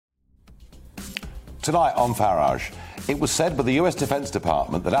Tonight on Farage, it was said by the US Defense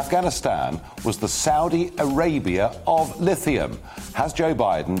Department that Afghanistan was the Saudi Arabia of lithium. Has Joe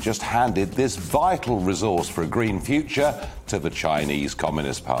Biden just handed this vital resource for a green future to the Chinese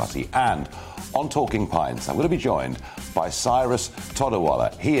Communist Party? And on Talking Pints, I'm going to be joined by Cyrus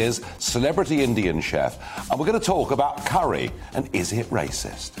Todawalla. He is celebrity Indian chef, and we're going to talk about curry and is it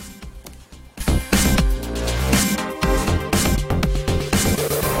racist?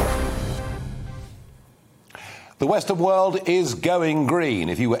 The Western world is going green.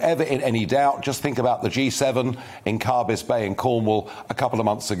 If you were ever in any doubt, just think about the G7 in Carbis Bay in Cornwall a couple of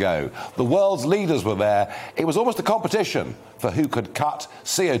months ago. The world's leaders were there. It was almost a competition for who could cut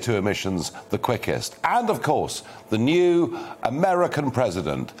CO2 emissions the quickest. And, of course, the new American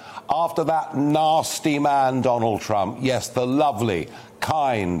president, after that nasty man, Donald Trump, yes, the lovely,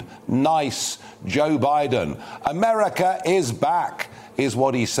 kind, nice Joe Biden. America is back, is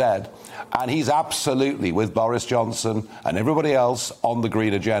what he said. And he's absolutely, with Boris Johnson and everybody else, on the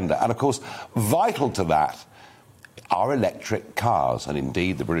green agenda. And, of course, vital to that are electric cars. And,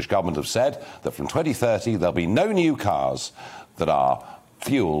 indeed, the British government have said that from 2030 there'll be no new cars that are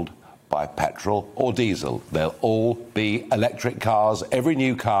fuelled by petrol or diesel. They'll all be electric cars, every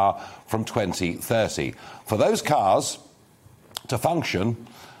new car from 2030. For those cars to function,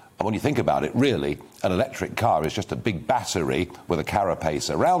 and when you think about it, really, an electric car is just a big battery with a carapace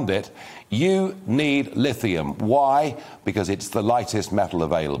around it. You need lithium. Why? Because it's the lightest metal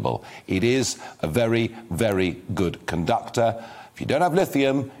available. It is a very, very good conductor. If you don't have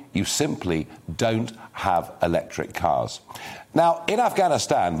lithium, you simply don't have electric cars. Now, in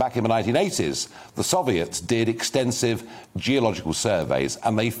Afghanistan, back in the 1980s, the Soviets did extensive geological surveys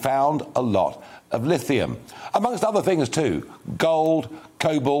and they found a lot of lithium, amongst other things too, gold,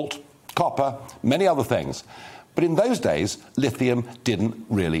 cobalt, copper, many other things. But in those days, lithium didn't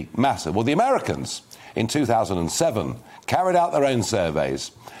really matter. Well, the Americans, in 2007, carried out their own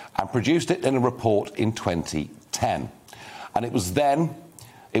surveys and produced it in a report in 2010. And it was then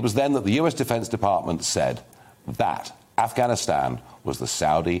that the US Defense Department said that Afghanistan was the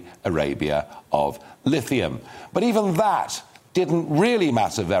Saudi Arabia of lithium. But even that didn't really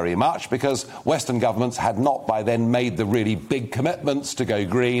matter very much because Western governments had not by then made the really big commitments to go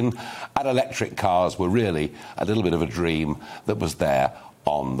green, and electric cars were really a little bit of a dream that was there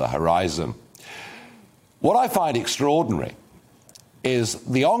on the horizon. What I find extraordinary is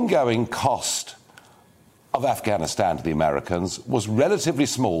the ongoing cost of Afghanistan to the Americans was relatively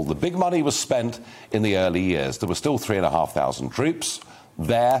small. The big money was spent in the early years. There were still 3,500 troops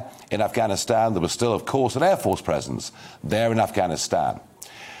there in Afghanistan. There was still, of course, an Air Force presence there in Afghanistan.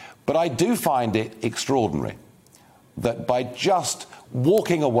 But I do find it extraordinary that by just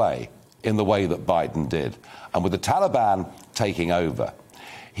walking away in the way that Biden did, and with the Taliban taking over,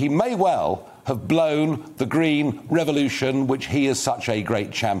 he may well have blown the green revolution, which he is such a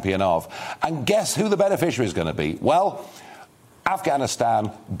great champion of. And guess who the beneficiary is going to be? Well,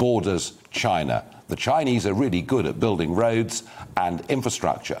 Afghanistan borders China. The Chinese are really good at building roads and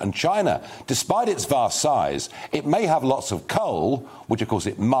infrastructure. And China, despite its vast size, it may have lots of coal, which, of course,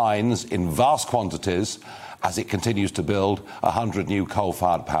 it mines in vast quantities as it continues to build 100 new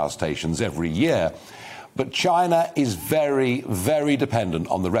coal-fired power stations every year. But China is very, very dependent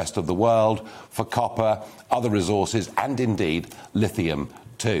on the rest of the world for copper, other resources, and indeed lithium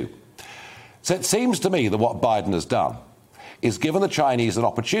too. So it seems to me that what Biden has done is given the Chinese an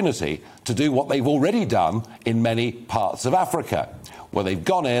opportunity to do what they've already done in many parts of Africa, where they've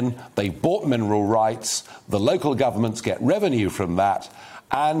gone in, they've bought mineral rights, the local governments get revenue from that,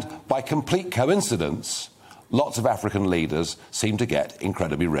 and by complete coincidence, lots of African leaders seem to get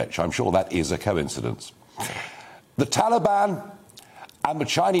incredibly rich. I'm sure that is a coincidence. The Taliban and the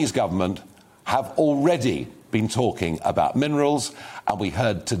Chinese government have already been talking about minerals, and we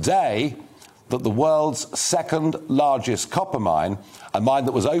heard today that the world's second largest copper mine, a mine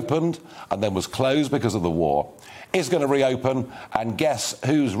that was opened and then was closed because of the war, is going to reopen, and guess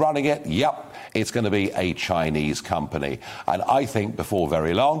who's running it? Yep, it's going to be a Chinese company. And I think before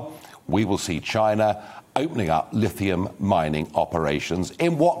very long, we will see China opening up lithium mining operations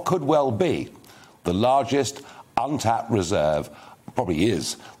in what could well be the largest untapped reserve, probably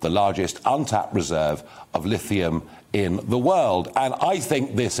is the largest untapped reserve of lithium in the world. And I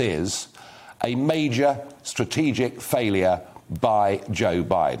think this is a major strategic failure by Joe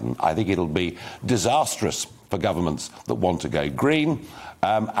Biden. I think it'll be disastrous for governments that want to go green,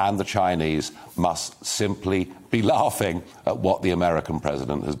 and the Chinese must simply be laughing at what the American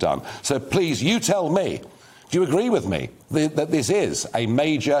president has done. So please, you tell me, Do you agree with me that this is a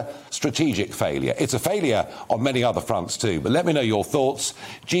major strategic failure? It's a failure on many other fronts too, but let me know your thoughts.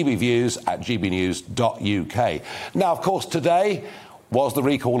 gbviews@gbnews.uk. Now, of course, today was the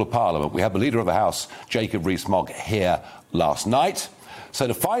recall of Parliament. We had the Leader of the House, Jacob Rees-Mogg, here last night. So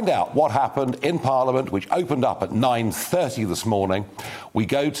to find out what happened in Parliament, which opened up at 9:30 this morning, we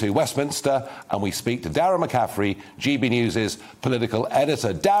go to Westminster and we speak to Darren McCaffrey, GB News' political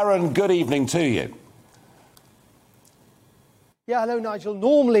editor. Darren, good evening to you. Yeah, hello, Nigel.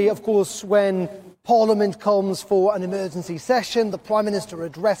 Normally, of course, when Parliament comes for an emergency session, the Prime Minister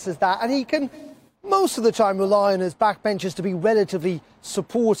addresses that, and he can most of the time rely on his backbenchers to be relatively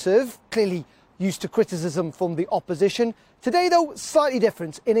supportive, clearly used to criticism from the opposition. Today, though, slightly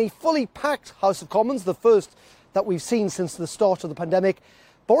different. In a fully packed House of Commons, the first that we've seen since the start of the pandemic,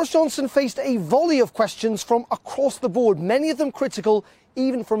 Boris Johnson faced a volley of questions from across the board, many of them critical,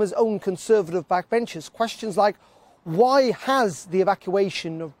 even from his own Conservative backbenchers. Questions like, why has the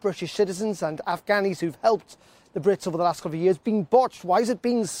evacuation of British citizens and Afghanis who've helped the Brits over the last couple of years been botched? Why has it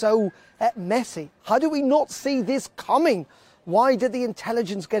been so messy? How do we not see this coming? Why did the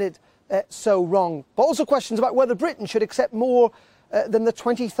intelligence get it so wrong? But also questions about whether Britain should accept more than the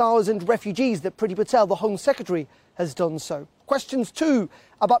 20,000 refugees that Priti Patel, the Home Secretary, has done so. Questions too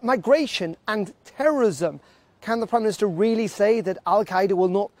about migration and terrorism. Can the Prime Minister really say that Al-Qaeda will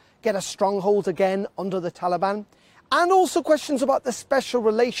not get a stronghold again under the Taliban? And also questions about the special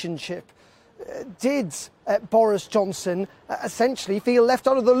relationship. Did Boris Johnson essentially feel left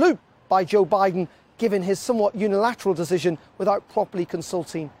out of the loop by Joe Biden, given his somewhat unilateral decision without properly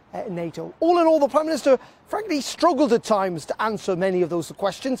consulting NATO? All in all, the Prime Minister frankly struggled at times to answer many of those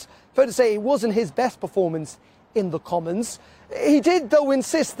questions. Fair to say it wasn't his best performance in the Commons. He did, though,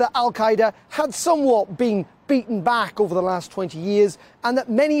 insist that Al-Qaeda had somewhat been beaten back over the last 20 years and that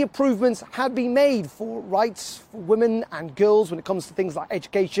many improvements had been made for rights for women and girls when it comes to things like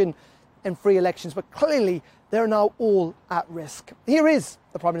education and free elections. But clearly, they're now all at risk. Here is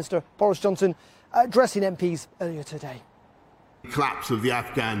the Prime Minister, Boris Johnson, addressing MPs earlier today. The collapse of the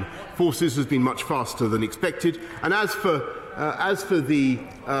Afghan forces has been much faster than expected. And as for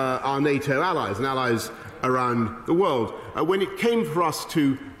our NATO allies and allies around the world, when it came for us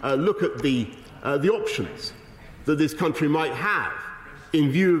to look at the options that this country might have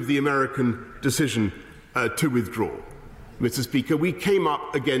in view of the American decision to withdraw, Mr. Speaker, we came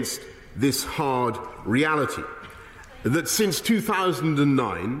up against this hard reality that since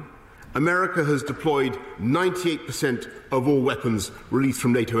 2009, America has deployed 98% of all weapons released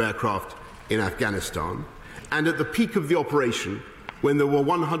from NATO aircraft in Afghanistan, and at the peak of the operation, when there were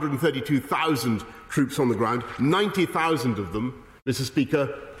 132,000 troops on the ground, 90,000 of them, Mr.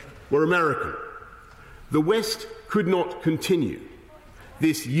 Speaker, were American. The West could not continue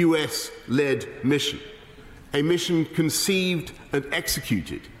this US-led mission, a mission conceived and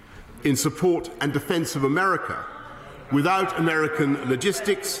executed in support and defence of America, without American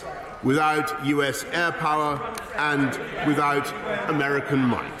logistics, without US air power, and without American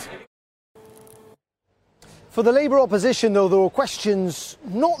might. For the Labour opposition, though, there were questions,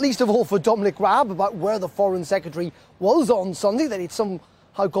 not least of all for Dominic Raab, about where the Foreign Secretary was on Sunday, that he'd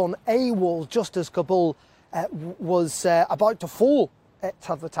somehow gone AWOL just as Kabul was about to fall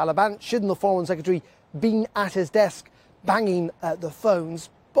to the Taliban. Shouldn't the Foreign Secretary been at his desk banging the phones?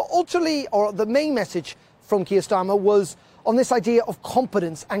 But ultimately, or the main message from Keir Starmer was on this idea of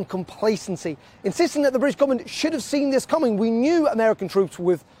competence and complacency, insisting that the British government should have seen this coming. We knew American troops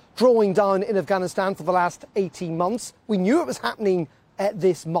were withdrawing down in Afghanistan for the last 18 months. We knew it was happening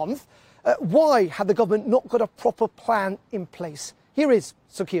this month. Why had the government not got a proper plan in place? Here is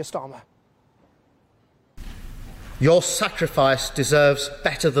Sir Keir Starmer. Your sacrifice deserves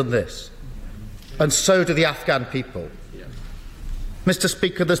better than this, and so do the Afghan people. Mr.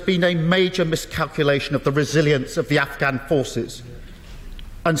 Speaker, there's been a major miscalculation of the resilience of the Afghan forces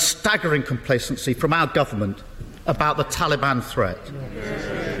and staggering complacency from our government about the Taliban threat.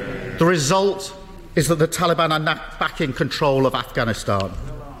 The result is that the Taliban are now back in control of Afghanistan.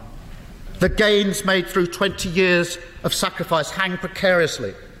 The gains made through 20 years of sacrifice hang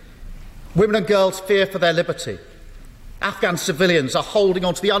precariously. Women and girls fear for their liberty. Afghan civilians are holding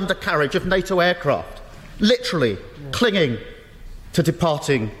onto the undercarriage of NATO aircraft, literally clinging to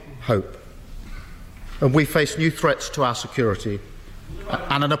departing hope. And we face new threats to our security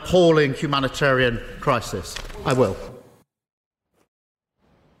and an appalling humanitarian crisis. I will.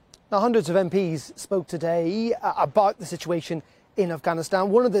 Now, hundreds of MPs spoke today about the situation in Afghanistan.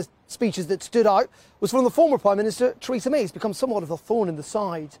 One of the speeches that stood out was from the former Prime Minister, Theresa May. It's become somewhat of a thorn in the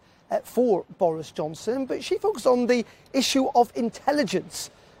side for Boris Johnson, but she focused on the issue of intelligence.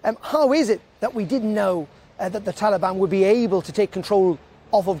 How is it that we didn't know that the Taliban would be able to take control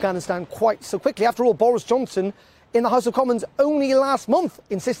of Afghanistan quite so quickly. After all, Boris Johnson in the House of Commons only last month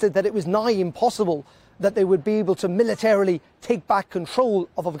insisted that it was nigh impossible that they would be able to militarily take back control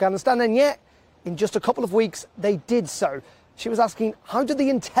of Afghanistan, and yet in just a couple of weeks they did so. She was asking, how did the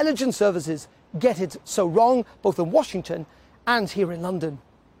intelligence services get it so wrong, both in Washington and here in London?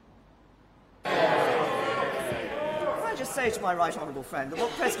 Can I just say to my right honourable friend that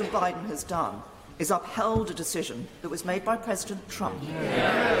what President Biden has done is upheld a decision that was made by President Trump.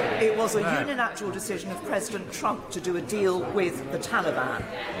 It was a unilateral decision of President Trump to do a deal with the Taliban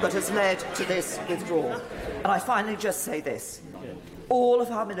that has led to this withdrawal. And I finally just say this. All of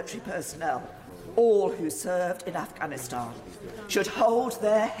our military personnel, all who served in Afghanistan, should hold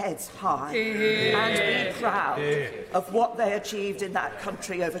their heads high and be proud of what they achieved in that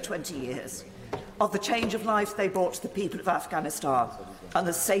country over 20 years, of the change of life they brought to the people of Afghanistan, and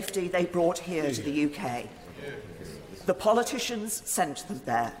the safety they brought here to the UK. The politicians sent them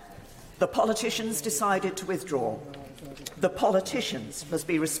there. The politicians decided to withdraw. The politicians must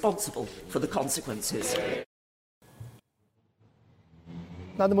be responsible for the consequences.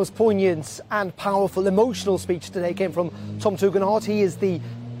 Now, the most poignant and powerful, emotional speech today came from Tom Tugendhat. He is the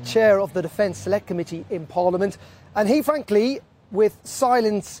chair of the Defence Select Committee in Parliament. And he, frankly, with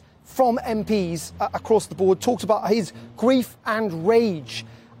silence from MPs across the board, talked about his grief and rage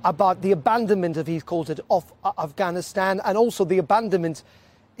about the abandonment, as he's called it, of Afghanistan, and also the abandonment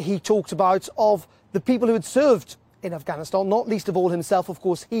he talked about of the people who had served in Afghanistan, not least of all himself. Of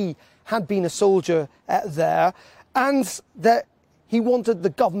course, he had been a soldier there, and that he wanted the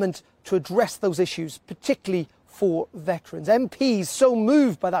government to address those issues, particularly for veterans. MPs so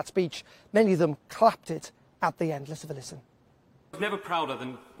moved by that speech, many of them clapped it at the end. Let's have a listen. I was never prouder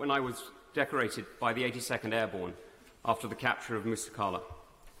than when I was decorated by the 82nd Airborne after the capture of Mustakala.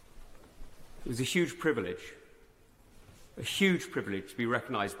 It was a huge privilege to be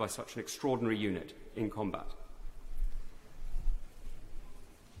recognised by such an extraordinary unit in combat.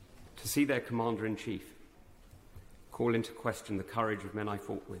 To see their Commander-in-Chief call into question the courage of men I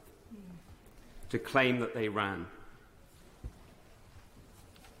fought with, to claim that they ran.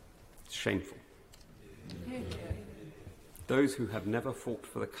 It's shameful. Those who have never fought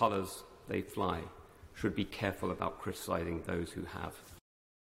for the colours they fly should be careful about criticising those who have.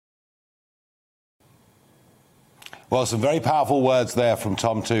 Well, some very powerful words there from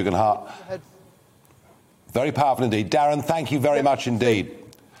Tom Tugendhat. Very powerful indeed. Darren, thank you very much indeed.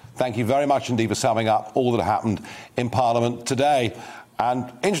 Thank you very much indeed for summing up all that happened in Parliament today.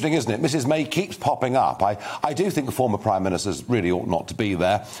 And interesting, isn't it? Mrs May keeps popping up. I do think the former Prime Ministers really ought not to be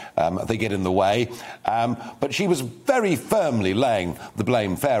there. They get in the way. But she was very firmly laying the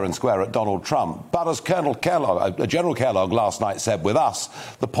blame fair and square at Donald Trump. But as General Kellogg last night said with us,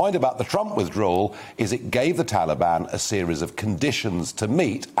 the point about the Trump withdrawal is it gave the Taliban a series of conditions to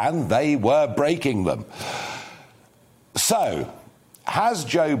meet, and they were breaking them. So, has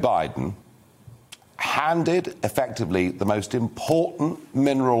Joe Biden handed effectively the most important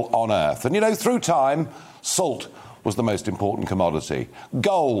mineral on earth? And, you know, through time, salt was the most important commodity.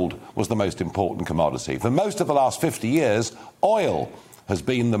 Gold was the most important commodity. For most of the last 50 years, oil has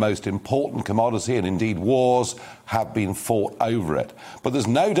been the most important commodity, and indeed wars have been fought over it. But there's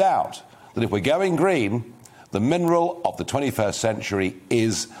no doubt that if we're going green, the mineral of the 21st century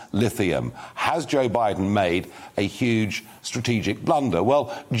is lithium. Has Joe Biden made a huge strategic blunder?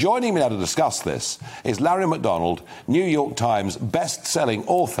 Well, joining me now to discuss this is Larry McDonald, New York Times best-selling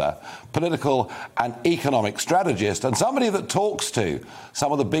author, political and economic strategist, and somebody that talks to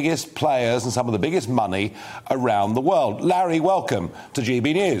some of the biggest players and some of the biggest money around the world. Larry, welcome to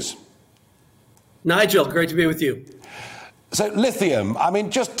GB News. Nigel, great to be with you. So, lithium, I mean,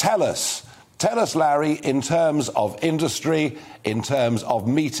 just tell us, Larry, in terms of industry, in terms of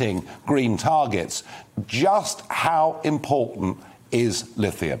meeting green targets, just how important is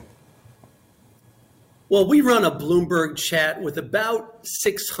lithium? Well, we run a Bloomberg chat with about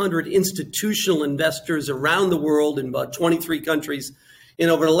 600 institutional investors around the world in about 23 countries.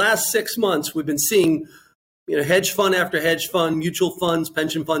 And over the last 6 months, we've been seeing, hedge fund after hedge fund, mutual funds,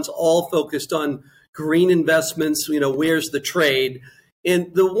 pension funds, all focused on green investments. Where's the trade?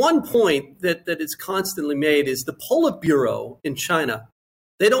 And the one point that is constantly made is the Politburo in China.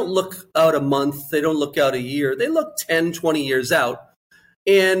 They don't look out a month. They don't look out a year. They look 10, 20 years out.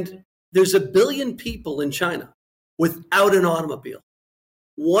 And there's 1 billion people in China without an automobile.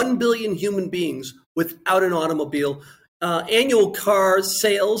 1 billion human beings without an automobile. Annual car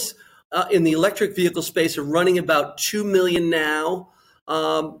sales in the electric vehicle space are running about 2 million now.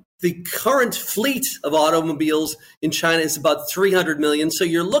 The current fleet of automobiles in China is about 300 million. So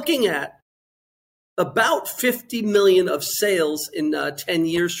you're looking at about 50 million of sales in 10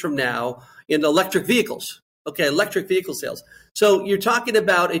 years from now in electric vehicles. Okay, electric vehicle sales. So you're talking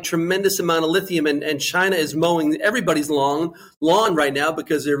about a tremendous amount of lithium, and China is mowing everybody's lawn right now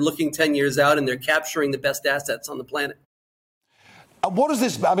because they're looking 10 years out and they're capturing the best assets on the planet. And what does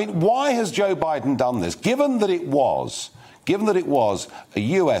this, I mean, why has Joe Biden done this? Given that it was a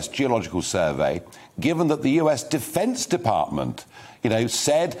US Geological Survey, given that the US Defense Department,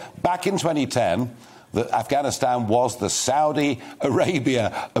 said back in 2010 that Afghanistan was the Saudi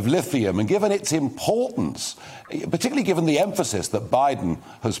Arabia of lithium, and given its importance, particularly given the emphasis that Biden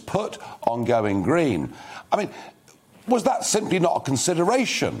has put on going green, I mean, was that simply not a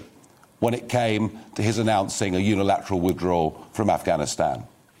consideration when it came to his announcing a unilateral withdrawal from Afghanistan?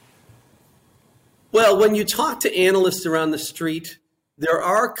 Well, when you talk to analysts around the street, there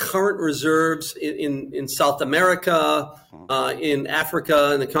are current reserves in South America, in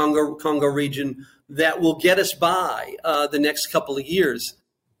Africa, in the Congo region, that will get us by the next couple of years.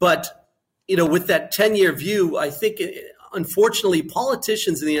 But, with that 10-year view, I think, unfortunately,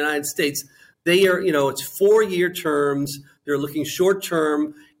 politicians in the United States, they are, it's 4-year terms. They're looking short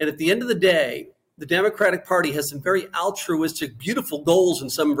term. And at the end of the day, the Democratic Party has some very altruistic, beautiful goals in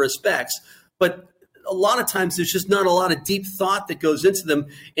some respects. But a lot of times there's just not a lot of deep thought that goes into them.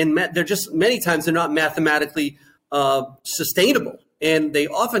 And they're just, many times they're not mathematically sustainable. And they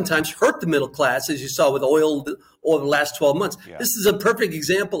oftentimes hurt the middle class, as you saw with oil over the last 12 months. Yeah. This is a perfect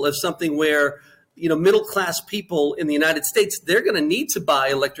example of something where, middle class people in the United States, they're going to need to buy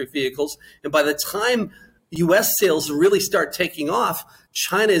electric vehicles. And by the time U.S. sales really start taking off,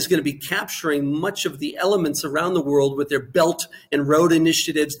 China is going to be capturing much of the elements around the world with their Belt and Road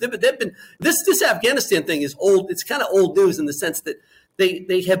initiatives. They've been this Afghanistan thing is old. It's kind of old news in the sense that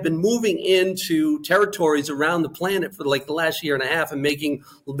they have been moving into territories around the planet for like the last year and a half and making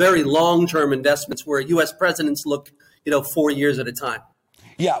very long-term investments where U.S. presidents look, 4 years at a time.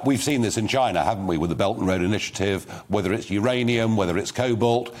 Yeah, we've seen this in China, haven't we, with the Belt and Road Initiative, whether it's uranium, whether it's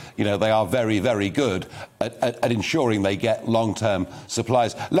cobalt. They are very, very good at ensuring they get long-term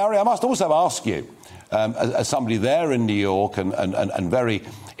supplies. Larry, I must also ask you, as somebody there in New York and very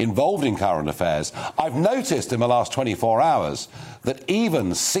involved in current affairs, I've noticed in the last 24 hours that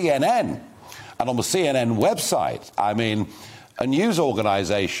even CNN, and on the CNN website, I mean, a news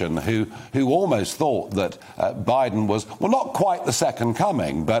organisation who almost thought that Biden was, well, not quite the second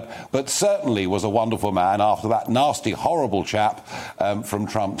coming, but certainly was a wonderful man after that nasty, horrible chap from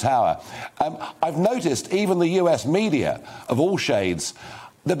Trump Tower. I've noticed even the US media of all shades,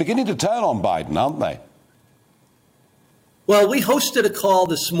 they're beginning to turn on Biden, aren't they? Well, we hosted a call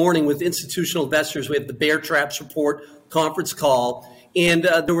this morning with institutional investors. We have the Bear Traps Report conference call, and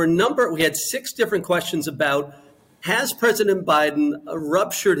there were we had 6 different questions about, has President Biden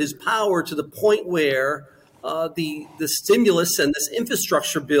ruptured his power to the point where the stimulus and this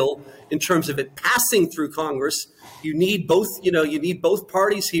infrastructure bill, in terms of it passing through Congress, you need both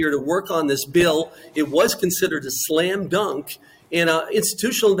parties here to work on this bill. It was considered a slam dunk. And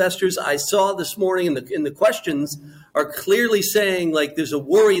institutional investors I saw this morning in the questions are clearly saying, like, there's a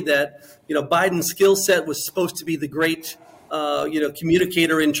worry that, Biden's skill set was supposed to be the great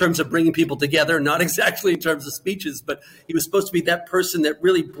communicator in terms of bringing people together, not exactly in terms of speeches, but he was supposed to be that person that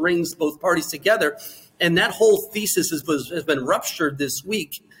really brings both parties together. And that whole thesis has been ruptured this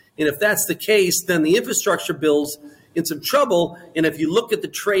week. And if that's the case, then the infrastructure bill's in some trouble. And if you look at the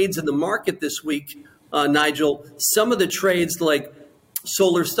trades in the market this week, Nigel, some of the trades like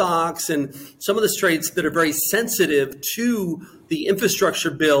solar stocks and some of the trades that are very sensitive to the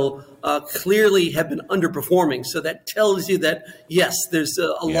infrastructure bill clearly have been underperforming. So that tells you that, yes, there's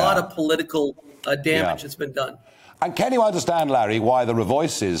a lot of political damage that's been done. And can you understand, Larry, why there are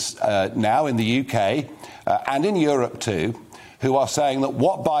voices now in the UK and in Europe too, who are saying that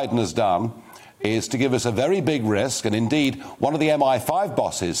what Biden has done is to give us a very big risk, and indeed one of the MI5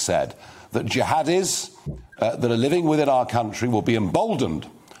 bosses said that jihadis that are living within our country will be emboldened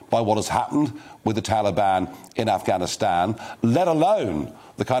by what has happened with the Taliban in Afghanistan, let alone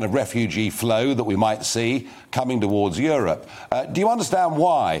the kind of refugee flow that we might see coming towards Europe. Do you understand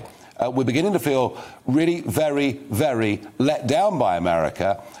why we're beginning to feel really very, very let down by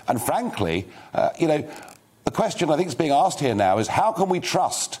America? And frankly, the question I think is being asked here now is, how can we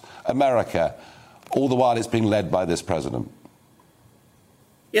trust America all the while it's being led by this president?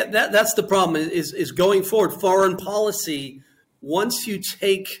 Yeah, that's the problem is going forward, foreign policy. Once you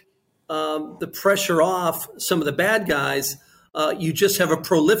take the pressure off some of the bad guys, you just have a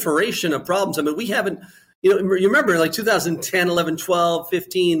proliferation of problems. I mean, we haven't, you remember like 2010, 11, 12,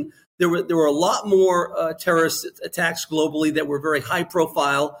 15, there were a lot more terrorist attacks globally that were very high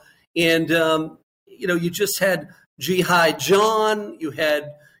profile. And, you just had Jihad John, you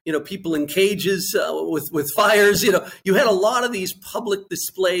had people in cages with fires. You had a lot of these public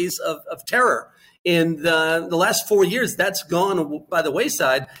displays of terror. In the last 4 years, that's gone by the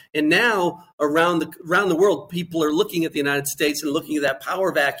wayside. And now around the world, people are looking at the United States and looking at that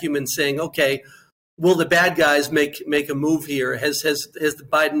power vacuum and saying, okay, will the bad guys make a move here? Has the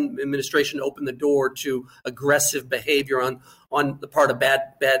Biden administration opened the door to aggressive behavior on the part of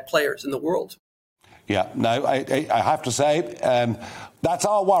bad players in the world? Yeah, no, I have to say, that's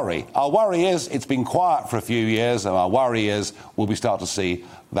our worry. Our worry is it's been quiet for a few years, and our worry is will we start to see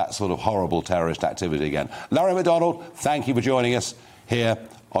that sort of horrible terrorist activity again. Larry McDonald, thank you for joining us here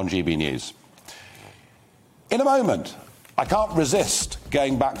on GB News. In a moment, I can't resist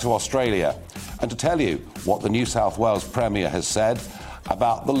going back to Australia and to tell you what the New South Wales Premier has said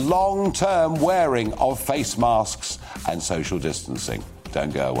about the long-term wearing of face masks and social distancing.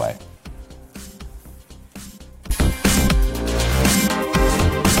 Don't go away.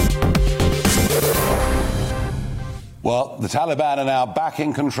 Well, the Taliban are now back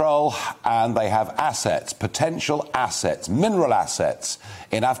in control, and they have assets, potential assets, mineral assets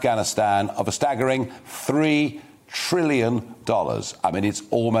in Afghanistan of a staggering $3 trillion. I mean, it's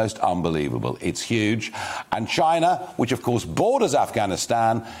almost unbelievable. It's huge. And China, which of course borders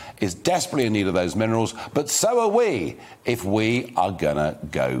Afghanistan, is desperately in need of those minerals. But so are we if we are going to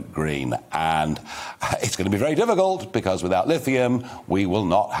go green. And it's going to be very difficult because without lithium, we will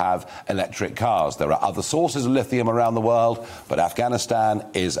not have electric cars. There are other sources of lithium around the world, but Afghanistan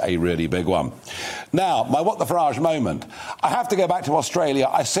is a really big one. Now, my What the Farage moment. I have to go back to Australia.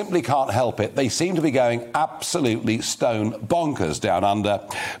 I simply can't help it. They seem to be going absolutely stone bonkers down under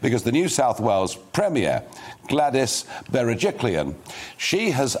because the New South Wales Premier, Gladys Berejiklian,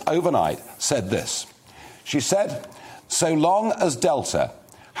 she has overnight said this. She said, so long as Delta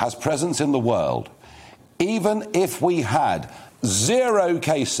has presence in the world, even if we had 0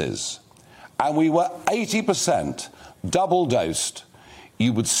 cases and we were 80% double dosed,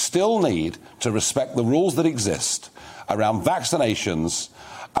 you would still need to respect the rules that exist around vaccinations,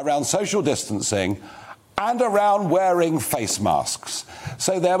 around social distancing, and around wearing face masks.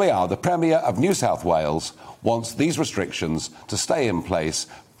 So there we are. The Premier of New South Wales wants these restrictions to stay in place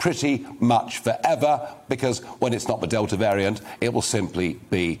pretty much forever, because when it's not the Delta variant, it will simply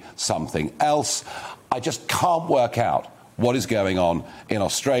be something else. I just can't work out what is going on in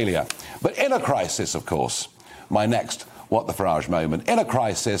Australia. But in a crisis, of course, my next What the Farage moment. In a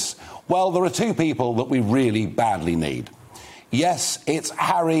crisis, well, there are 2 people that we really badly need. Yes, it's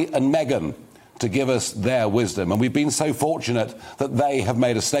Harry and Meghan to give us their wisdom. And we've been so fortunate that they have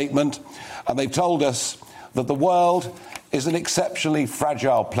made a statement and they've told us that the world is an exceptionally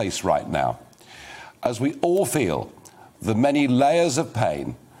fragile place right now, as we all feel the many layers of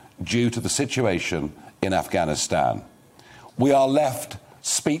pain due to the situation in Afghanistan. We are left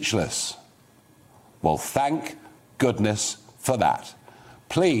speechless. Well, thank goodness for that.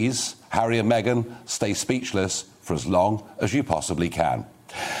 Please, Harry and Meghan, stay speechless for as long as you possibly can.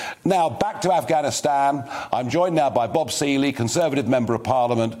 Now, back to Afghanistan. I'm joined now by Bob Seeley, Conservative Member of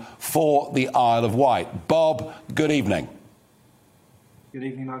Parliament for the Isle of Wight. Bob, good evening. Good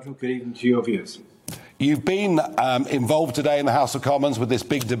evening, Nigel. Good evening to your viewers. You've been involved today in the House of Commons with this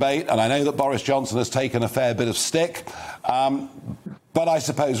big debate, and I know that Boris Johnson has taken a fair bit of stick. But I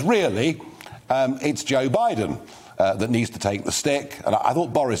suppose, really, it's Joe Biden that needs to take the stick. And I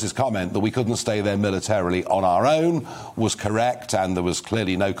thought Boris's comment that we couldn't stay there militarily on our own was correct, and there was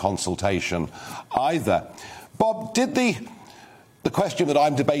clearly no consultation either. Bob, did the question that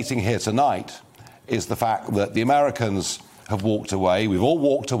I'm debating here tonight is the fact that the Americans have walked away, we've all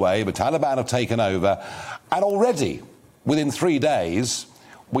walked away, the Taliban have taken over, and already, within 3 days,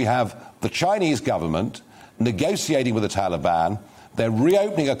 we have the Chinese government negotiating with the Taliban. They're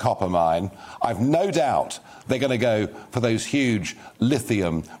reopening a copper mine. I've no doubt they're going to go for those huge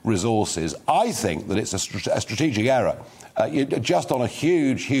lithium resources. I think that it's a strategic error, just on a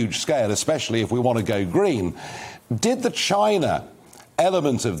huge, huge scale, especially if we want to go green. Did the China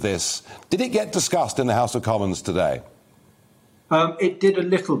element of this, did it get discussed in the House of Commons today? It did a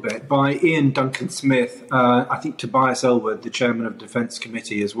little bit by Ian Duncan Smith, I think Tobias Ellwood, the chairman of the Defence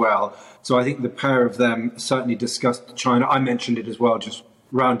Committee as well. So I think the pair of them certainly discussed China. I mentioned it as well, just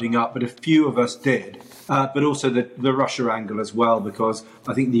rounding up, but a few of us did. But also the Russia angle as well, because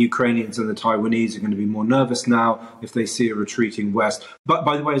I think the Ukrainians and the Taiwanese are going to be more nervous now if they see a retreating West. But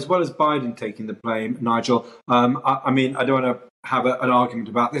by the way, as well as Biden taking the blame, Nigel, I mean, I don't want to have an argument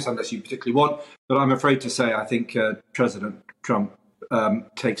about this unless you particularly want, but I'm afraid to say I think President Trump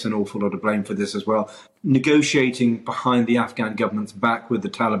takes an awful lot of blame for this as well. Negotiating behind the Afghan government's back with the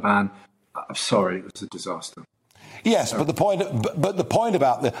Taliban, I'm sorry, it was a disaster. Yes, but the point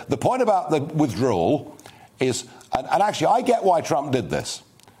about the withdrawal is, and actually, I get why Trump did this.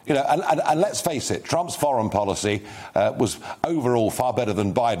 You know, and let's face it, Trump's foreign policy was overall far better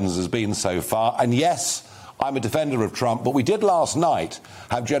than Biden's has been so far. And yes, I'm a defender of Trump, but we did last night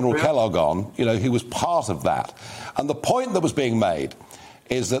have General Kellogg on, you know, who was part of that. And the point that was being made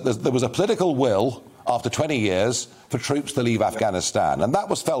is that there was a political will after 20 years for troops to leave Afghanistan. And that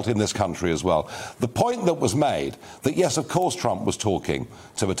was felt in this country as well. The point that was made that, yes, of course, Trump was talking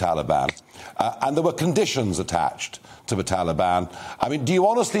to the Taliban, and there were conditions attached to the Taliban. I mean, do you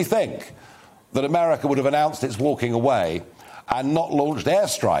honestly think that America would have announced its walking away and not launched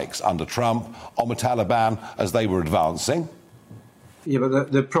airstrikes under Trump on the Taliban as they were advancing? Yeah,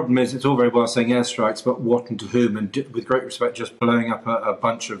 but the problem is it's all very well saying airstrikes, but what and to whom? And with great respect, just blowing up a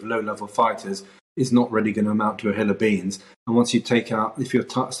bunch of low-level fighters is not really going to amount to a hill of beans. And once you take out, if you're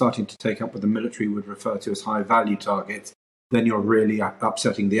starting to take up what the military would refer to as high-value targets, then you're really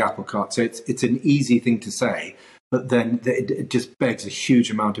upsetting the apple cart. So it's an easy thing to say, but then it just begs a huge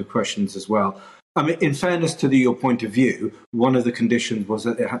amount of questions as well. I mean, in fairness to your point of view, one of the conditions was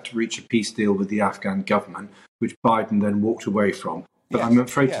that they had to reach a peace deal with the Afghan government, which Biden then walked away from. But yes, I'm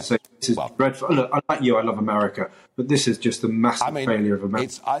afraid to say this is dreadful. Look, I like you, I love America, but this is just a massive failure of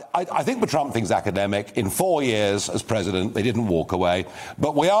America. I think the Trump thing's academic. In 4 years as president, they didn't walk away.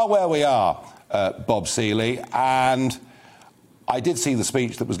 But we are where we are, Bob Seeley, and I did see the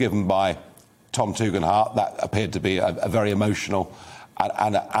speech that was given by Tom Tugendhat. That appeared to be a very emotional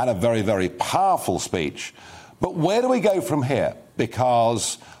and a very, very powerful speech. But where do we go from here?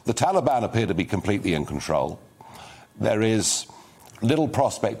 Because the Taliban appear to be completely in control. There is little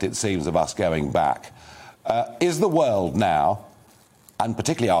prospect, it seems, of us going back. Is the world now, and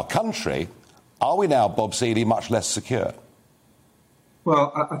particularly our country, are we now, Bob Seeley, much less secure?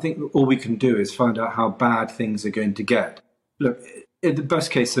 Well, I think all we can do is find out how bad things are going to get. Look, in the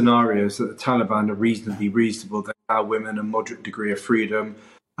best case scenario is that the Taliban are reasonably reasonable. They allow women a moderate degree of freedom.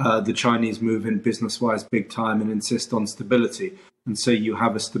 The Chinese move in business-wise big time and insist on stability. And so you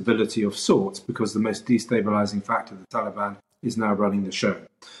have a stability of sorts because the most destabilizing factor, the Taliban, is now running the show.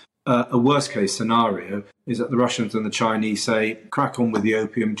 A worst-case scenario is that the Russians and the Chinese say, crack on with the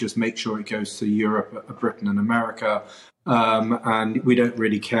opium, just make sure it goes to Europe, Britain and America, and we don't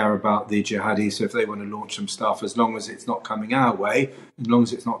really care about the jihadis, so if they want to launch some stuff, as long as it's not coming our way, as long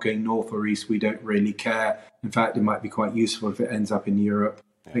as it's not going north or east, we don't really care. In fact, it might be quite useful if it ends up in Europe,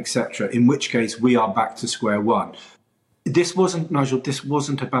 etc., in which case we are back to square one. This wasn't, Nigel, this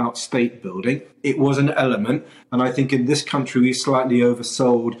wasn't about state building. It was an element. And I think in this country, we slightly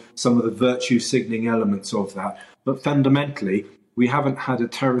oversold some of the virtue signaling elements of that. But fundamentally, we haven't had a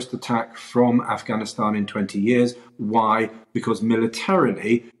terrorist attack from Afghanistan in 20 years. Why? Because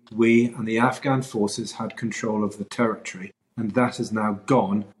militarily, we and the Afghan forces had control of the territory. And that has now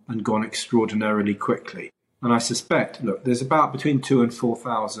gone and gone extraordinarily quickly. And I suspect, look, there's about between 2,000 and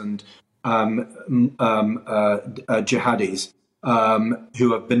 4,000 jihadis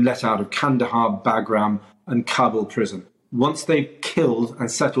who have been let out of Kandahar, Bagram and Kabul prison. Once they've killed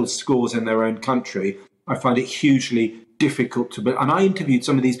and settled scores in their own country, I find it hugely difficult to... And I interviewed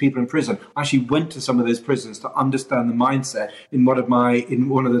some of these people in prison. I actually went to some of those prisons to understand the mindset in one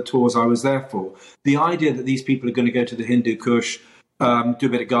of the tours I was there for. The idea that these people are going to go to the Hindu Kush, do a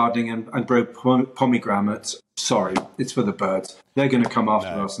bit of gardening and grow pomegranates, sorry, it's for the birds. They're going to come after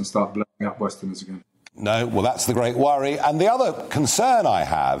us and start blowing up Westerners again. No, well, that's the great worry. And the other concern I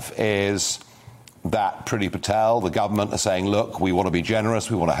have is that Priti Patel, the government, are saying, look, we want to be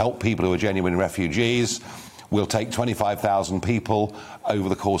generous. We want to help people who are genuine refugees. We'll take 25,000 people over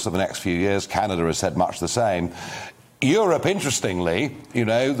the course of the next few years. Canada has said much the same. Europe, interestingly, you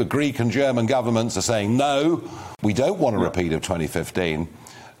know, the Greek and German governments are saying, no, we don't want a repeat of 2015.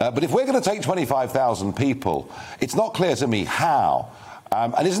 But if we're going to take 25,000 people, it's not clear to me how.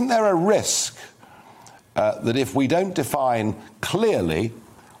 And isn't there a risk that if we don't define clearly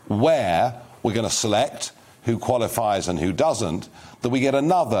where we're going to select, who qualifies and who doesn't, that we get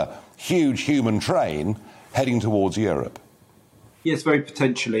another huge human train heading towards Europe? Yes, very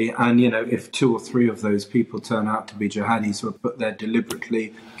potentially. And, you know, if 2 or 3 of those people turn out to be jihadis who are put there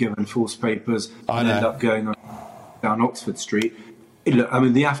deliberately, given false papers, and end up going down Oxford Street. Look, I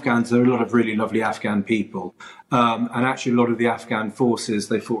mean, the Afghans, there are a lot of really lovely Afghan people. And actually, a lot of the Afghan forces,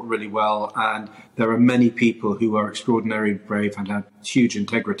 they fought really well. And there are many people who are extraordinarily brave and have huge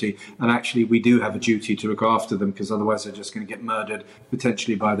integrity. And actually, we do have a duty to look after them, because otherwise they're just going to get murdered,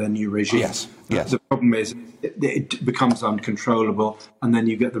 potentially by their new regime. Yes. The problem is it becomes uncontrollable, and then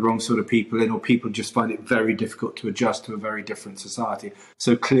you get the wrong sort of people in, or people just find it very difficult to adjust to a very different society.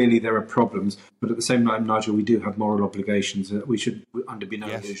 So clearly there are problems. But at the same time, Nigel, we do have moral obligations. We should be no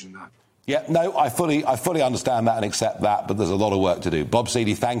illusion that. Yeah, no, I fully understand that and accept that, but there's a lot of work to do. Bob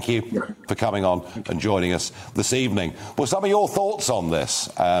Seedy, thank you for coming on and joining us this evening. Well, some of your thoughts on this.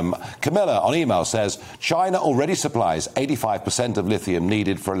 Camilla on email says, China already supplies 85% of lithium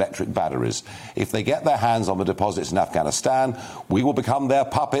needed for electric batteries. If they get their hands on the deposits in Afghanistan, we will become their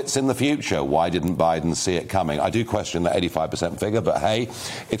puppets in the future. Why didn't Biden see it coming? I do question that 85% figure, but hey,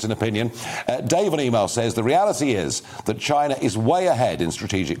 it's an opinion. Dave on email says, the reality is that China is way ahead in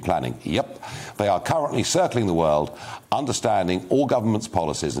strategic planning. Yep, they are currently circling the world, understanding all governments'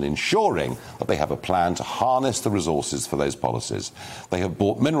 policies and ensuring that they have a plan to harness the resources for those policies. They have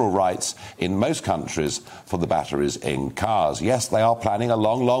bought mineral rights in most countries for the batteries in cars. Yes, they are planning a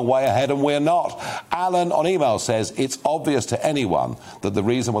long, long way ahead, and we're not. Alan on email says, it's obvious to anyone that the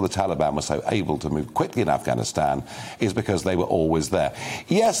reason why the Taliban were so able to move quickly in Afghanistan is because they were always there.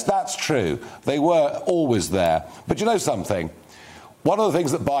 Yes, that's true. They were always there. But you know something? One of the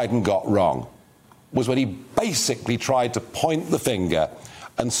things that Biden got wrong was when he basically tried to point the finger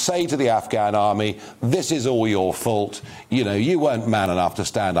and say to the Afghan army, this is all your fault. You know, you weren't man enough to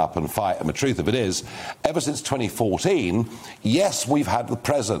stand up and fight. And the truth of it is, ever since 2014, yes, we've had the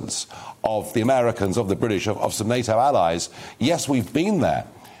presence of the Americans, of the British, of some NATO allies. Yes, we've been there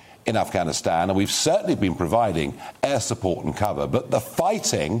in Afghanistan, and we've certainly been providing air support and cover. But the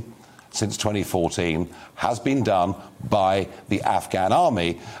fighting since 2014 has been done by the Afghan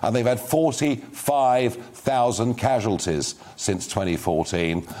army, and they've had 45,000 casualties since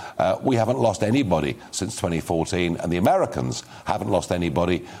 2014. We haven't lost anybody since 2014, and the Americans haven't lost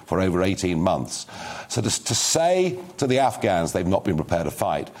anybody for over 18 months. So to say to the Afghans they've not been prepared to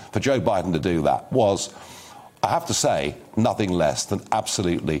fight, for Joe Biden to do that was, I have to say, nothing less than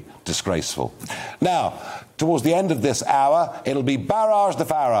absolutely disgraceful. Now, towards the end of this hour, it'll be barrage de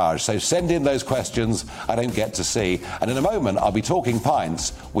Farage, so send in those questions I don't get to see. And in a moment, I'll be talking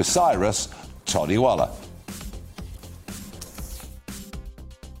pints with Cyrus Todiwala.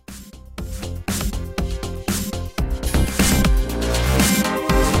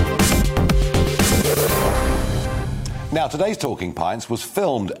 Now, today's Talking Pints was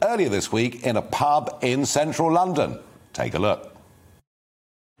filmed earlier this week in a pub in central London. Take a look.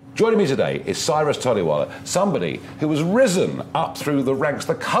 Joining me today is Cyrus Todiwala, somebody who has risen up through the ranks,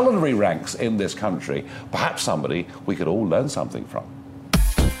 the culinary ranks in this country, perhaps somebody we could all learn something from.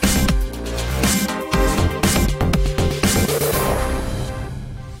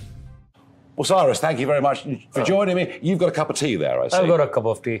 Well, Cyrus, thank you very much for joining me. You've got a cup of tea there, I see. I've got a cup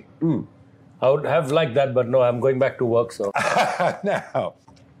of tea. I would have liked that, but no, I'm going back to work, so... Now,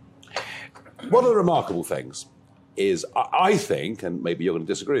 one of the remarkable things is, I think, and maybe you're going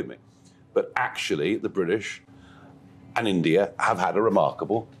to disagree with me, but actually the British and India have had a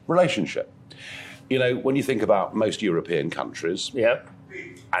remarkable relationship. You know, when you think about most European countries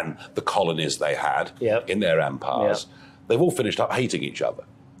and the colonies they had in their empires, they've all finished up hating each other.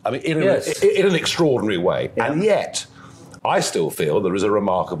 I mean, in an extraordinary way. And yet, I still feel there is a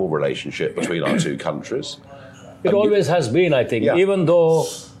remarkable relationship between our two countries. It always has been, I think, even though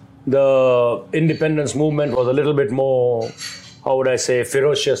the independence movement was a little bit more, how would I say,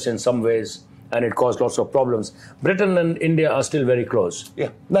 ferocious in some ways, and it caused lots of problems. Britain and India are still very close. Yeah,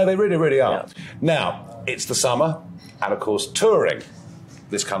 no, they really, really are. Now, it's the summer, and of course, touring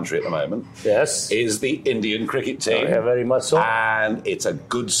this country at the moment is the Indian cricket team. Yeah, very much so. And it's a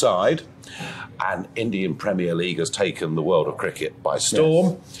good side. And Indian Premier League has taken the world of cricket by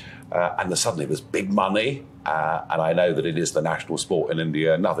storm. And suddenly there's big money. And I know that it is the national sport in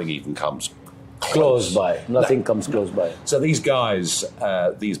India. Nothing even comes close by. Nothing comes close by. So these guys,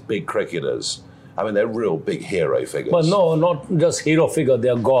 these big cricketers, I mean, they're real big hero figures. But no, not just hero figure, they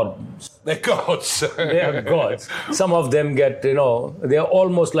are gods. They're gods. They are gods. Some of them get, you know, they're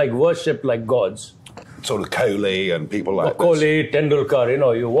almost like worshipped like gods. Sort of Kohli and people like Kohli, Tendulkar, you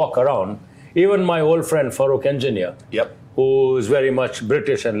know, you walk around. Even my old friend Farooq Engineer, who is very much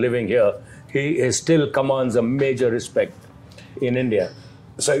British and living here, he still commands a major respect in India.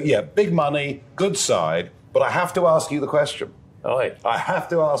 So, yeah, big money, good side, but I have to ask you the question. All right. I have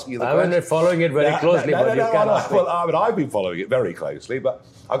to ask you the question. I haven't been following it very closely, but you can ask me. Well, I mean, I've been following it very closely, but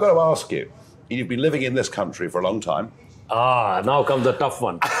I've got to ask you. You've been living in this country for a long time. Now comes the tough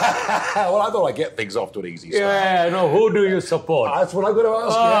one. Well, I thought I'd get things off to an easy start. Yeah, no, who do you support? That's what I'm going to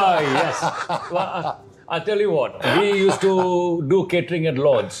ask you. Yes. Well, I'll tell you what, we used to do catering at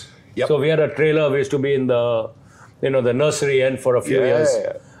Lord's. Yep. So we had a trailer, we used to be in the nursery end for a few years.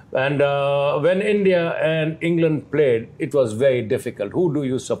 And when India and England played, it was very difficult. Who do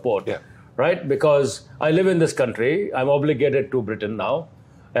you support? Yeah. Right? Because I live in this country, I'm obligated to Britain now,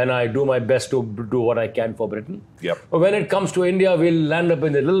 and I do my best to do what I can for Britain. Yep. But when it comes to India, we'll land up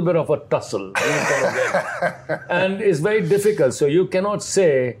in a little bit of a tussle. And it's very difficult. So you cannot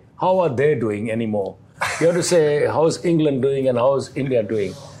say, how are they doing anymore? You have to say, how's England doing and how's India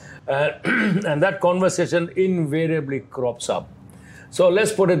doing? And that conversation invariably crops up. So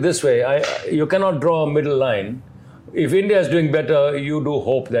let's put it this way. You cannot draw a middle line. If India is doing better, you do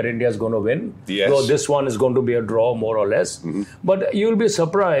hope that India is going to win. Yes. So this one is going to be a draw, more or less. Mm-hmm. But you'll be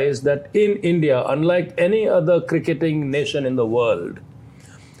surprised that in India, unlike any other cricketing nation in the world,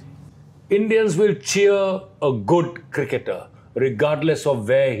 Indians will cheer a good cricketer, regardless of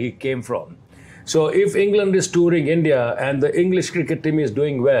where he came from. So if England is touring India and the English cricket team is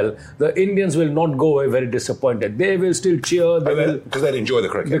doing well, the Indians will not go away very disappointed. They will still cheer. Because they enjoy the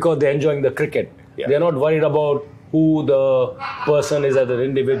cricket. Because they're enjoying the cricket. Yeah. They're not worried about who the person is as an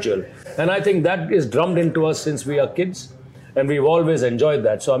individual. And I think that is drummed into us since we are kids. And we've always enjoyed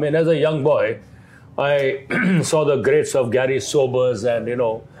that. So, I mean, as a young boy, I saw the greats of Gary Sobers and,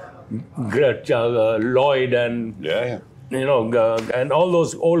 Lloyd and... and all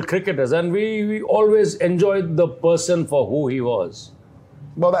those old cricketers. And we always enjoyed the person for who he was.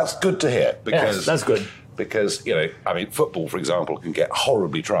 Well, that's good to hear. Because yes, that's good. Because, football, for example, can get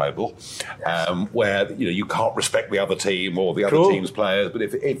horribly tribal, where, you can't respect the other team or the other team's players. But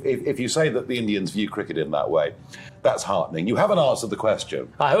if you say that the Indians view cricket in that way, that's heartening. You haven't answered the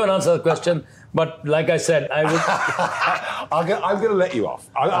question. I haven't answered the question, but like I said, I would... I'm going to let you off.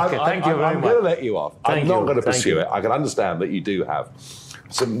 Thank you very much. I'm going to let you off. I'm not going to pursue it. I can understand that you do have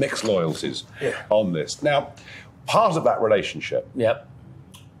some mixed loyalties on this. Now, part of that relationship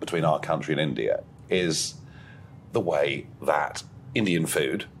between our country and India is the way that Indian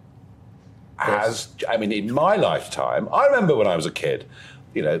food has... I mean, in my lifetime, I remember when I was a kid,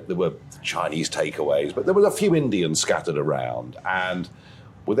 there were Chinese takeaways, but there was a few Indians scattered around, and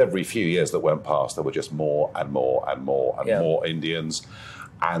with every few years that went past, there were just more and more and more and more Indians.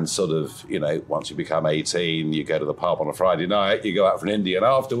 And sort of, once you become 18, you go to the pub on a Friday night, you go out for an Indian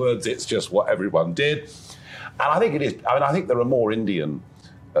afterwards. It's just what everyone did. And I think it is... I think there are more Indian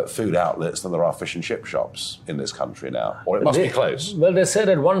food outlets than there are fish and chip shops in this country now, or it must be close. Well, they said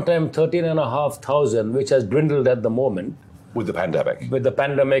at one time 13,500, which has dwindled at the moment. With the pandemic. With the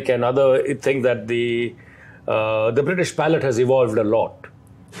pandemic and other things that the British palate has evolved a lot.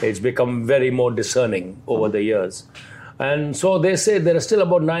 It's become very more discerning over the years. And so they say there are still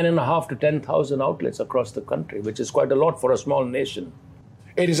about 9,500 to 10,000 outlets across the country, which is quite a lot for a small nation.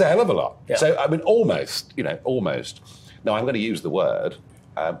 It is a hell of a lot. Yeah. So, I mean, almost. Now, I'm going to use the word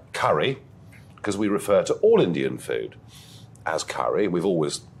curry, because we refer to all Indian food as curry. We've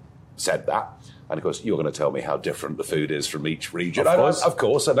always said that. And of course, you're going to tell me how different the food is from each region. Of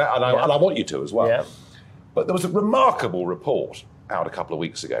course, and I want you to as well. Yeah. But there was a remarkable report out a couple of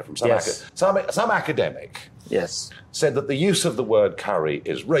weeks ago from some academic. Yes. Said that the use of the word curry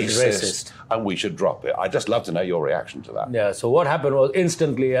is racist and we should drop it. I'd just love to know your reaction to that. Yeah, so what happened was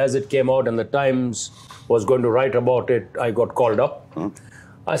instantly as it came out and the Times was going to write about it, I got called up. Mm-hmm.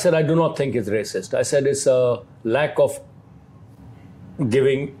 I said, I do not think it's racist. I said it's a lack of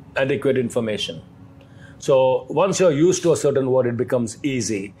giving adequate information. So once you're used to a certain word, it becomes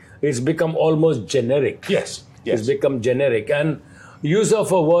easy. It's become almost generic. Yes. It's become generic. And use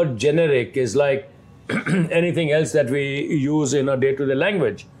of a word generic is like anything else that we use in a day-to-day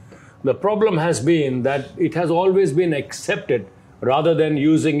language. The problem has been that it has always been accepted rather than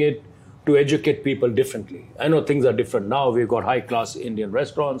using it to educate people differently. I know things are different now. We've got high-class Indian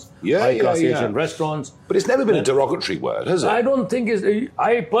restaurants, high-class Asian restaurants. But it's never been a derogatory word, has it? I don't think it's...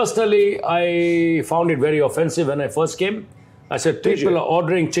 I found it very offensive when I first came. I said, people are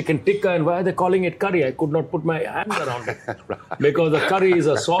ordering chicken tikka and why are they calling it curry? I could not put my hand around it. Because the curry is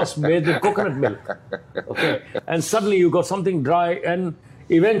a sauce made with coconut milk. Okay. And suddenly you got something dry and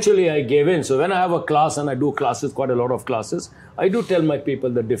eventually I gave in. So when I have a class and I do classes, quite a lot of classes, I do tell my people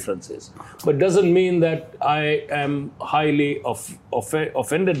the differences. But doesn't mean that I am highly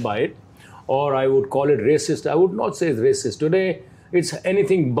offended by it or I would call it racist. I would not say it's racist. Today, it's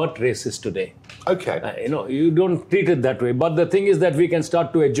anything but racist today. Okay. You don't treat it that way. But the thing is that we can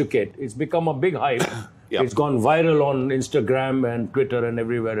start to educate. It's become a big hype. It's gone viral on Instagram and Twitter and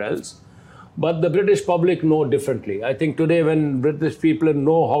everywhere else. But the British public know differently. I think today when British people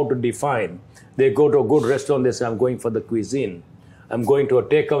know how to define, they go to a good restaurant, they say, I'm going for the cuisine. I'm going to a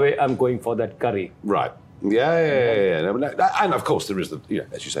takeaway, I'm going for that curry. Right. Yeah. And of course there is,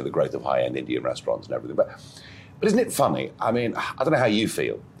 as you say, the growth of high-end Indian restaurants and everything. But isn't it funny? I mean, I don't know how you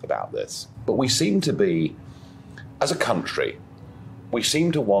feel about this, but we seem to be, as a country, we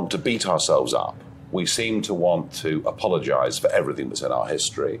seem to want to beat ourselves up. We seem to want to apologise for everything that's in our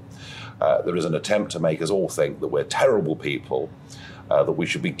history. There is an attempt to make us all think that we're terrible people, that we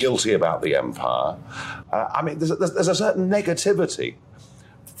should be guilty about the empire. I mean, there's a certain negativity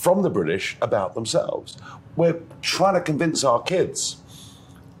from the British about themselves. We're trying to convince our kids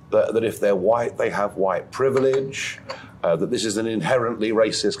that if they're white, they have white privilege, that this is an inherently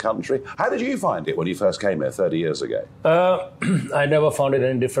racist country. How did you find it when you first came here 30 years ago? I never found it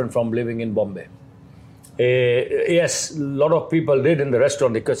any different from living in Bombay. Yes, a lot of people did in the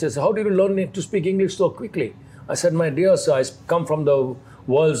restaurant because they said, how did you learn to speak English so quickly? I said, my dear sir, I come from the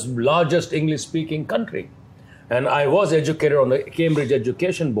world's largest English-speaking country. And I was educated on the Cambridge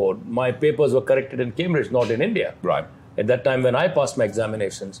Education Board. My papers were corrected in Cambridge, not in India. Right. At that time when I passed my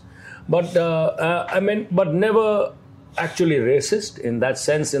examinations. But but never actually racist in the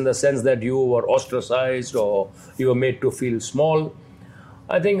sense that you were ostracized or you were made to feel small.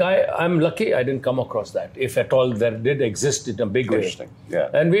 I think I'm lucky I didn't come across that, if at all that did exist in a big way. Interesting, yeah.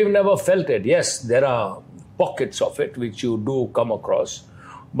 And we've never felt it. Yes, there are pockets of it which you do come across.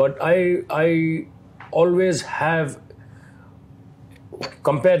 But I always have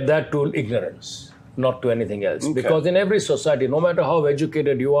compared that to ignorance, not to anything else. Okay. Because in every society, no matter how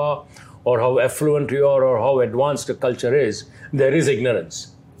educated you are or how affluent you are or how advanced a culture is, there is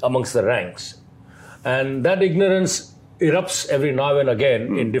ignorance amongst the ranks. And that ignorance erupts every now and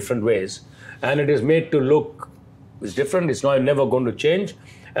again in different ways. And it is made to look, it's different, it's never going to change.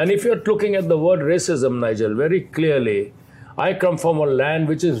 And if you're looking at the word racism, Nigel, very clearly, I come from a land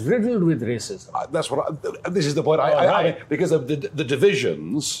which is riddled with racism. That's what this is the point. I mean, because of the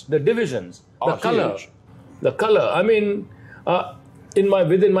divisions. The divisions, the color. Huge. The color. I mean,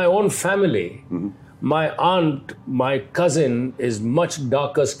 within my own family, my aunt, my cousin is much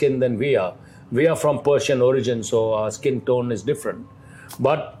darker skinned than we are. We are from Persian origin, so our skin tone is different.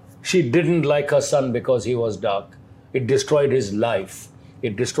 But she didn't like her son because he was dark. It destroyed his life.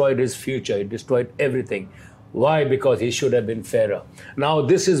 It destroyed his future. It destroyed everything. Why? Because he should have been fairer. Now,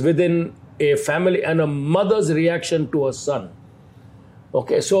 this is within a family and a mother's reaction to her son.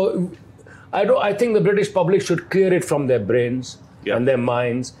 Okay, so I think the British public should clear it from their brains and their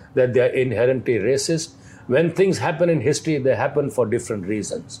minds that they are inherently racist. When things happen in history, they happen for different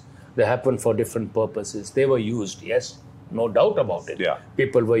reasons. They happen for different purposes. They were used, yes, no doubt about it. Yeah.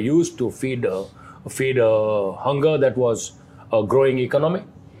 People were used to feed a hunger that was a growing economy.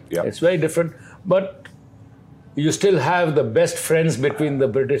 Yeah. It's very different. But you still have the best friends between the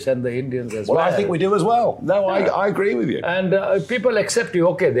British and the Indians as well. Well, I think we do as well. No, I agree with you. And people accept you.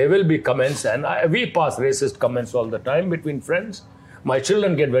 Okay, there will be comments. And we pass racist comments all the time between friends. My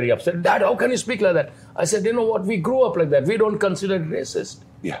children get very upset. Dad, how can you speak like that? I said, you know what? We grew up like that. We don't consider it racist.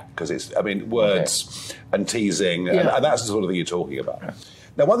 Yeah, because it's, words and teasing, and that's the sort of thing you're talking about. Yeah.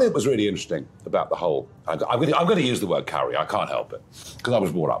 Now, one thing that was really interesting about the whole, I'm going to use the word curry, I can't help it, because I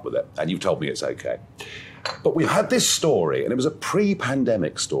was brought up with it, and you've told me it's okay. But we had this story, and it was a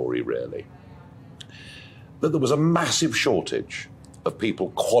pre-pandemic story, really, that there was a massive shortage of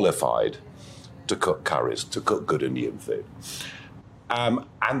people qualified to cook curries, to cook good Indian food. And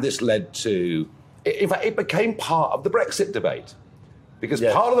this led to, in fact, it became part of the Brexit debate. Because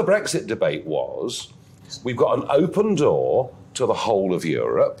part of the Brexit debate was, we've got an open door to the whole of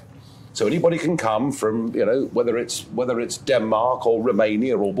Europe, so anybody can come from, whether it's Denmark or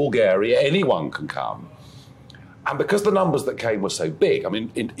Romania or Bulgaria, anyone can come. And because the numbers that came were so big, I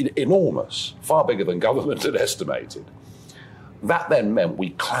mean, enormous, far bigger than government had estimated, that then meant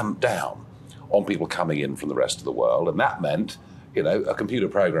we clamped down on people coming in from the rest of the world, and that meant, a computer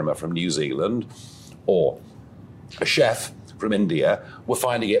programmer from New Zealand or a chef from India were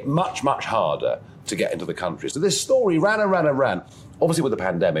finding it much, much harder to get into the country. So this story ran and ran and ran. Obviously, with the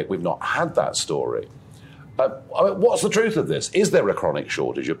pandemic, we've not had that story. What's the truth of this? Is there a chronic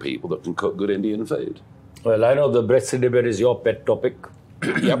shortage of people that can cook good Indian food? Well, I know the Brexit debate is your pet topic.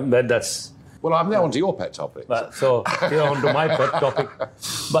 That's... Well, I'm now onto your pet topic. So you're onto my pet topic.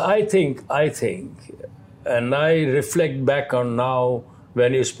 But I think, and I reflect back on now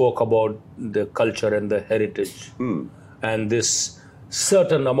when you spoke about the culture and the heritage, and this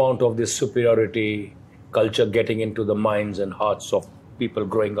certain amount of this superiority culture getting into the minds and hearts of people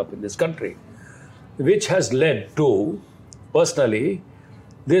growing up in this country, which has led to, personally,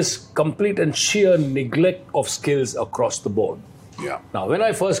 this complete and sheer neglect of skills across the board. Yeah. Now, when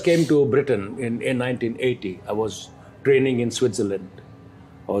I first came to Britain in 1980, I was training in Switzerland.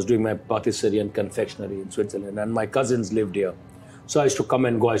 I was doing my patisserie and confectionery in Switzerland, and my cousins lived here. So I used to come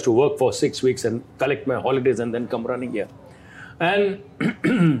and go. I used to work for 6 weeks and collect my holidays and then come running here. And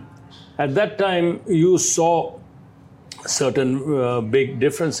at that time, you saw certain big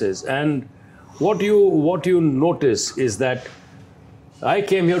differences. And what you notice is that I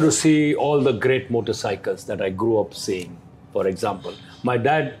came here to see all the great motorcycles that I grew up seeing. For example, my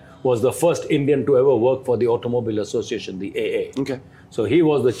dad was the first Indian to ever work for the Automobile Association, the AA. Okay. So he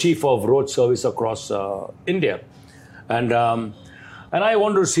was the chief of road service across India. And I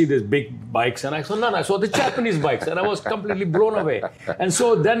wanted to see these big bikes. And I saw the Japanese bikes. And I was completely blown away. And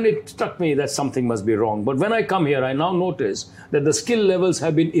so then it struck me that something must be wrong. But when I come here, I now notice that the skill levels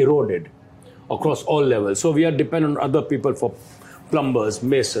have been eroded across all levels. So we are dependent on other people for plumbers,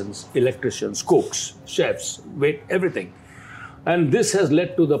 masons, electricians, cooks, chefs, everything. And this has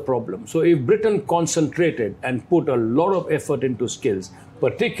led to the problem. So if Britain concentrated and put a lot of effort into skills,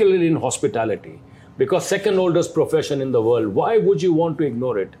 particularly in hospitality, because second oldest profession in the world, why would you want to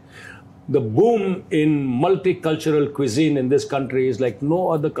ignore it? The boom in multicultural cuisine in this country is like no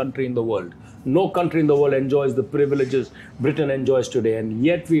other country in the world. No country in the world enjoys the privileges Britain enjoys today, and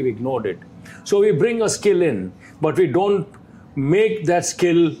yet we've ignored it. So we bring a skill in, but we don't make that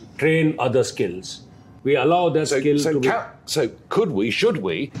skill train other skills. We allow that skill to be... So should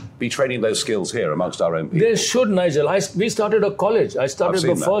we be training those skills here amongst our own people? They should, Nigel. We started a college. I started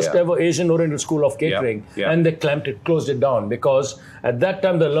the first ever Asian-oriented school of catering, and they closed it down because at that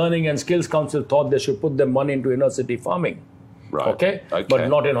time the Learning and Skills Council thought they should put their money into inner city farming. Right. Okay? But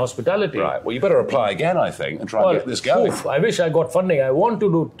not in hospitality. Right. Well, you better apply again, I think, and try and get this going. I wish I got funding. I want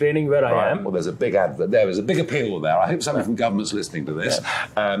to do training where I am. Well, there's a big advert there. There's a big appeal there. I hope somebody from government's listening to this.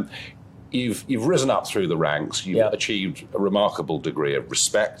 Yeah. You've risen up through the ranks. You've achieved a remarkable degree of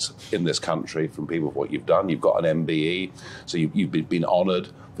respect in this country from people for what you've done. You've got an MBE, so you've been honoured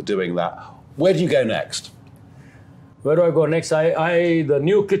for doing that. Where do you go next? Where do I go next? The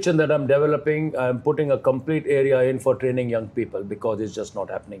new kitchen that I'm developing, I'm putting a complete area in for training young people because it's just not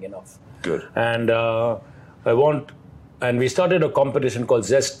happening enough. Good. And we started a competition called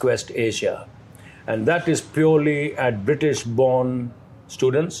Zest Quest Asia. And that is purely at British-born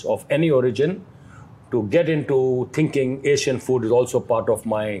students of any origin to get into thinking Asian food is also part of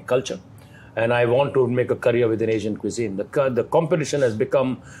my culture. And I want to make a career within Asian cuisine. The competition has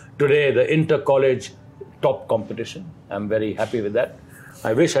become today the inter-college top competition. I'm very happy with that.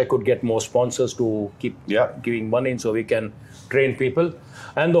 I wish I could get more sponsors to keep giving money in so we can train people.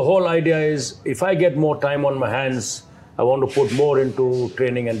 And the whole idea is if I get more time on my hands, I want to put more into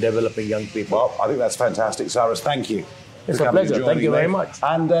training and developing young people. Well, I think that's fantastic, Cyrus. Thank you. It's a pleasure. Thank you very much.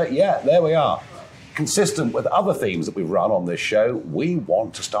 And there we are. Consistent with other themes that we've run on this show, we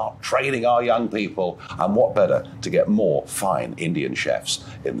want to start training our young people. And what better to get more fine Indian chefs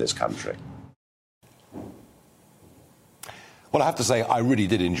in this country? Well, I have to say, I really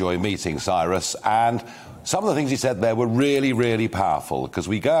did enjoy meeting Cyrus, and some of the things he said there were really, really powerful, because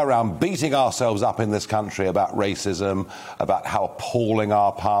we go around beating ourselves up in this country about racism, about how appalling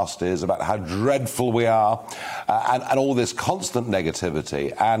our past is, about how dreadful we are, and all this constant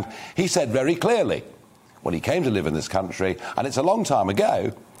negativity. And he said very clearly, when he came to live in this country, and it's a long time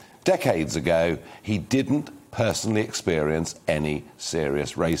ago, decades ago, he didn't personally experience any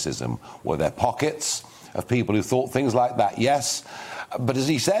serious racism. Were there pockets of people who thought things like that? Yes. But as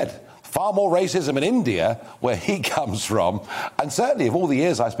he said, far more racism in India, where he comes from, and certainly of all the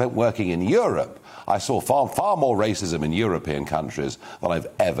years I spent working in Europe, I saw far more racism in European countries than I've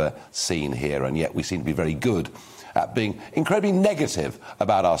ever seen here, and yet we seem to be very good at being incredibly negative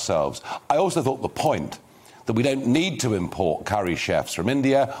about ourselves. I also thought the point that we don't need to import curry chefs from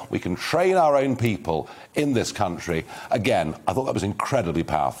India, we can train our own people in this country. Again, I thought that was incredibly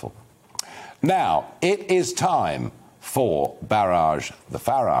powerful. Now, it is time for Barrage the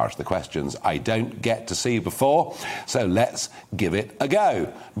Farage, the questions I don't get to see before. So let's give it a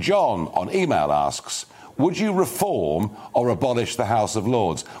go. John on email asks, would you reform or abolish the House of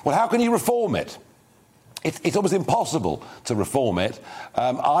Lords? Well, how can you reform it? It's almost impossible to reform it.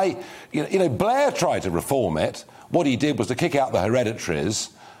 Blair tried to reform it. What he did was to kick out the hereditaries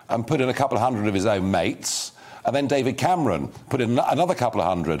and put in a couple of hundred of his own mates. And then David Cameron put in another couple of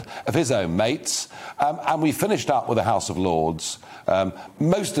hundred of his own mates. And we finished up with the House of Lords.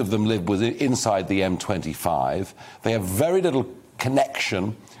 Most of them live inside the M25. They have very little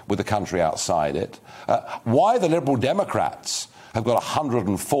connection with the country outside it. Why the Liberal Democrats have got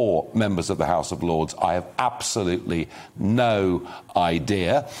 104 members of the House of Lords. I have absolutely no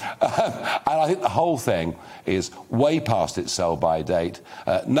idea. And I think the whole thing is way past its sell-by date.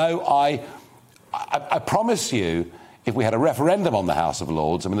 No, I promise you, if we had a referendum on the House of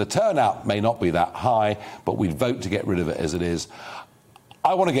Lords, I mean, the turnout may not be that high, but we'd vote to get rid of it as it is.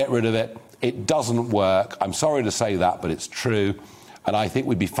 I want to get rid of it. It doesn't work. I'm sorry to say that, but it's true. And I think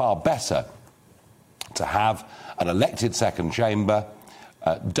we'd be far better to have an elected second chamber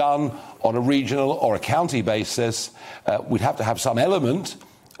done on a regional or a county basis. We'd have to have some element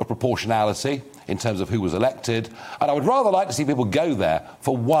of proportionality in terms of who was elected. And I would rather like to see people go there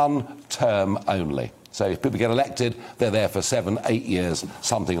for one term only. So if people get elected, they're there for 7, 8 years,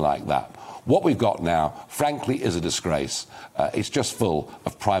 something like that. What we've got now, frankly, is a disgrace. It's just full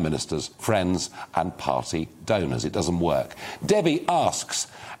of Prime Ministers, friends and party donors. It doesn't work. Debbie asks,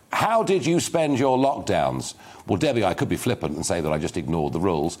 how did you spend your lockdowns? Well, Debbie, I could be flippant and say that I just ignored the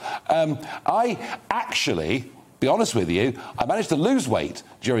rules. I actually, be honest with you, I managed to lose weight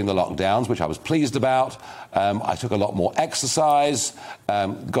during the lockdowns, which I was pleased about. I took a lot more exercise,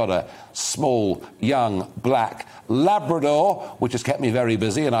 got a small, young, black Labrador, which has kept me very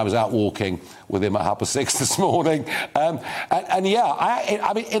busy, and I was out walking with him at 6:30 this morning. And yeah,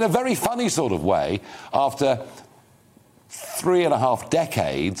 I mean, in a very funny sort of way, after 3.5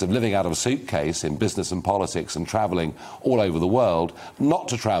 decades of living out of a suitcase in business and politics and travelling all over the world, not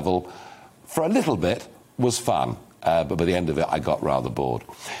to travel for a little bit was fun, but by the end of it I got rather bored.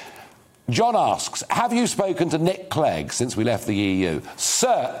 John asks, have you spoken to Nick Clegg since we left the EU?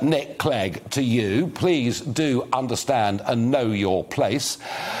 Sir Nick Clegg, to you, please do understand and know your place.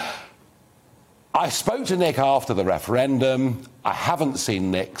 I spoke to Nick after the referendum. I haven't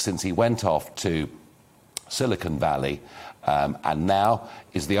seen Nick since he went off to Silicon Valley and now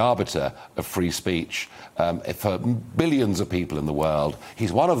is the arbiter of free speech for billions of people in the world.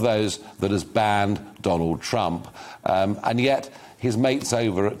 He's one of those that has banned Donald Trump, and yet his mates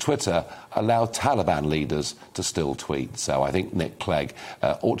over at Twitter allow Taliban leaders to still tweet. So I think Nick Clegg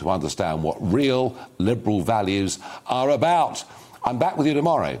ought to understand what real liberal values are about. I'm back with you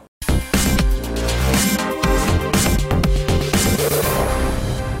tomorrow.